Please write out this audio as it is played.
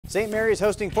St. Mary's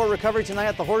hosting Fort Recovery tonight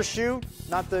at the Horseshoe,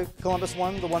 not the Columbus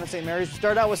one, the one at St. Mary's. We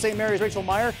start out with St. Mary's Rachel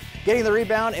Meyer getting the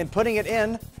rebound and putting it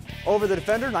in over the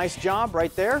defender. Nice job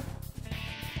right there.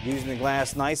 Using the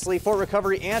glass nicely. Fort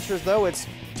Recovery answers though. It's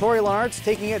Tori Lenartz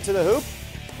taking it to the hoop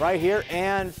right here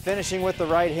and finishing with the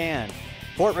right hand.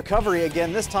 Fort Recovery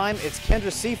again, this time it's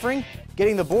Kendra Seifring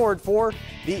getting the board for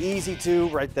the easy two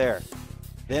right there.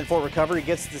 Then Fort Recovery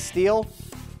gets the steal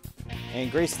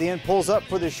and Grace Thien pulls up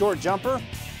for the short jumper.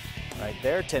 Right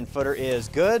there, 10-footer is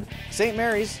good. St.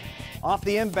 Mary's off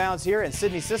the inbounds here, and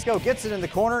Sydney Cisco gets it in the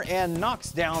corner and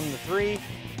knocks down the three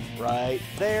right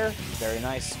there. Very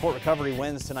nice. Fort Recovery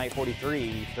wins tonight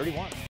 43-31.